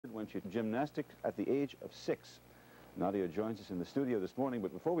when she did gymnastics at the age of 6. Nadia joins us in the studio this morning,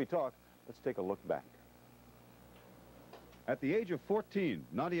 but before we talk, let's take a look back. At the age of 14,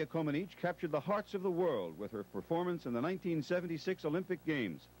 Nadia Comaneci captured the hearts of the world with her performance in the 1976 Olympic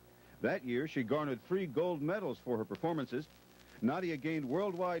Games. That year, she garnered 3 gold medals for her performances. Nadia gained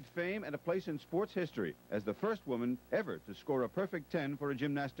worldwide fame and a place in sports history as the first woman ever to score a perfect 10 for a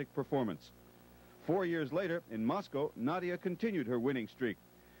gymnastic performance. 4 years later, in Moscow, Nadia continued her winning streak.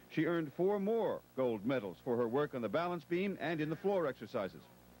 She earned 4 more gold medals for her work on the balance beam and in the floor exercises.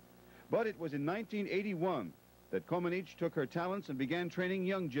 But it was in 1981 that Comaneci took her talents and began training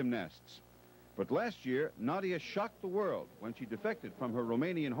young gymnasts. But last year, Nadia shocked the world when she defected from her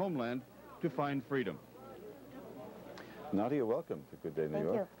Romanian homeland to find freedom. Nadia, welcome to Good Day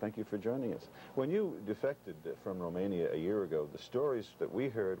New York. Thank you for joining us. When you defected from Romania a year ago, the stories that we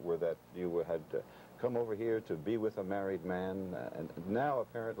heard were that you had come over here to be with a married man, and now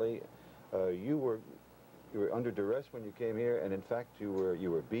apparently you were under duress when you came here, and in fact you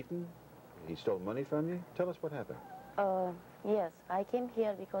were beaten. He stole money from you. Tell us what happened. Yes, I came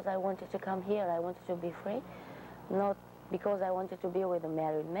here because I wanted to come here. I wanted to be free, not because I wanted to be with a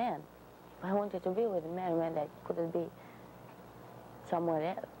married man. I wanted to be with a married man that couldn't be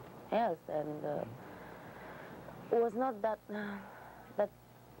somewhere else, and it was not that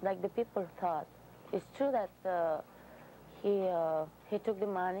like the people thought. It's true that he took the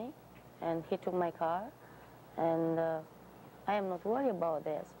money and he took my car, and I am not worried about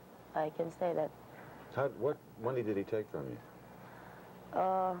this. I can say that. What money did he take from you?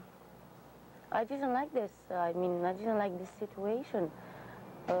 I didn't like this. I mean, I didn't like this situation.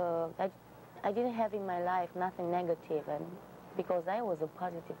 I didn't have in my life nothing negative, and because I was a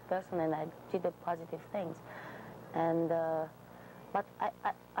positive person and I did the positive things, and but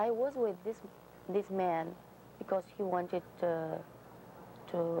I was with this man because he wanted to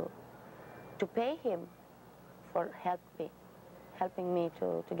pay him for helping me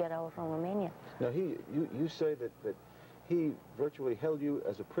to get out from Romania. Now you say that he virtually held you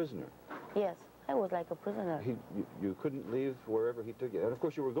as a prisoner. Yes, I was like a prisoner. You couldn't leave wherever he took you, and of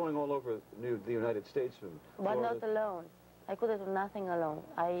course you were going all over the United States. But not alone. I couldn't do nothing alone.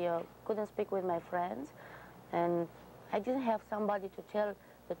 I couldn't speak with my friends, and I didn't have somebody to tell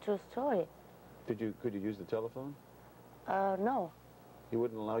the true story. Could you use the telephone? No. He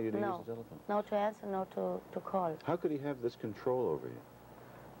wouldn't allow you to use the telephone? No to answer, no to call. How could he have this control over you?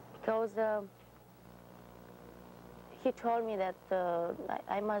 Because he told me that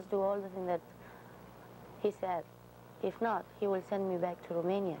I must do all the things that he said. If not, he will send me back to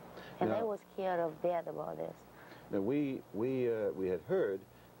Romania. And I was scared of death about this. Now, we had heard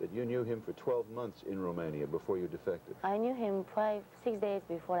that you knew him for 12 months in Romania before you defected. I knew him 6 days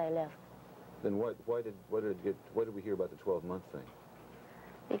before I left. Then what did we hear about the 12-month thing?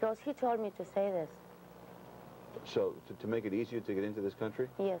 Because he told me to say this. So, to make it easier to get into this country?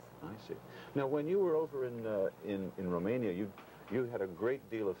 Yes. I see. Now, when you were over in Romania, you had a great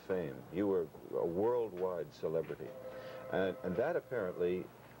deal of fame. You were a worldwide celebrity. And that apparently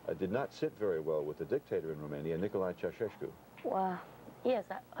did not sit very well with the dictator in Romania, Nicolae Ceausescu. Well, yes.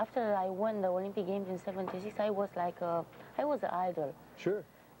 After I won the Olympic Games in '76, I was like I was an idol. Sure.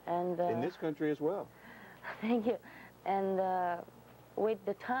 And in this country as well. Thank you. And with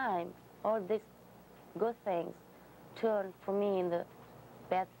the time, all these good things turned for me into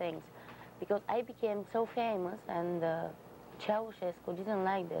bad things, because I became so famous, and Ceausescu didn't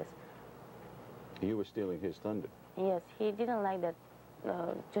like this. You were stealing his thunder. Yes, he didn't like that,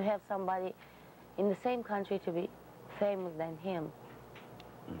 to have somebody in the same country to be famous than him.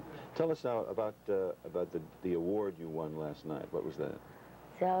 Tell us now about the award you won last night. What was that?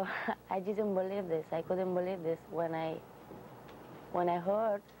 So I didn't believe this. I couldn't believe this. When I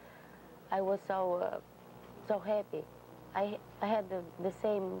heard, I was so happy. I had the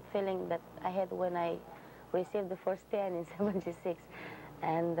same feeling that I had when I received the first 10 in '76,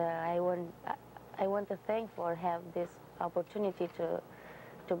 and I want to thank for have this opportunity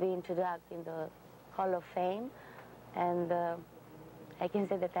to be introduced in the Hall of Fame, and I can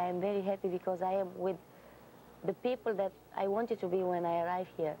say that I am very happy because I am with the people that I wanted to be when I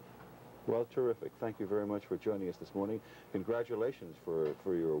arrived here. Well, terrific. Thank you very much for joining us this morning. Congratulations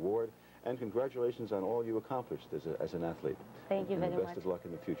for your award, and congratulations on all you accomplished as an athlete. Thank you very much. And best of luck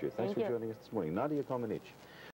in the future. Thanks for joining us this morning. Nadia Comaneci.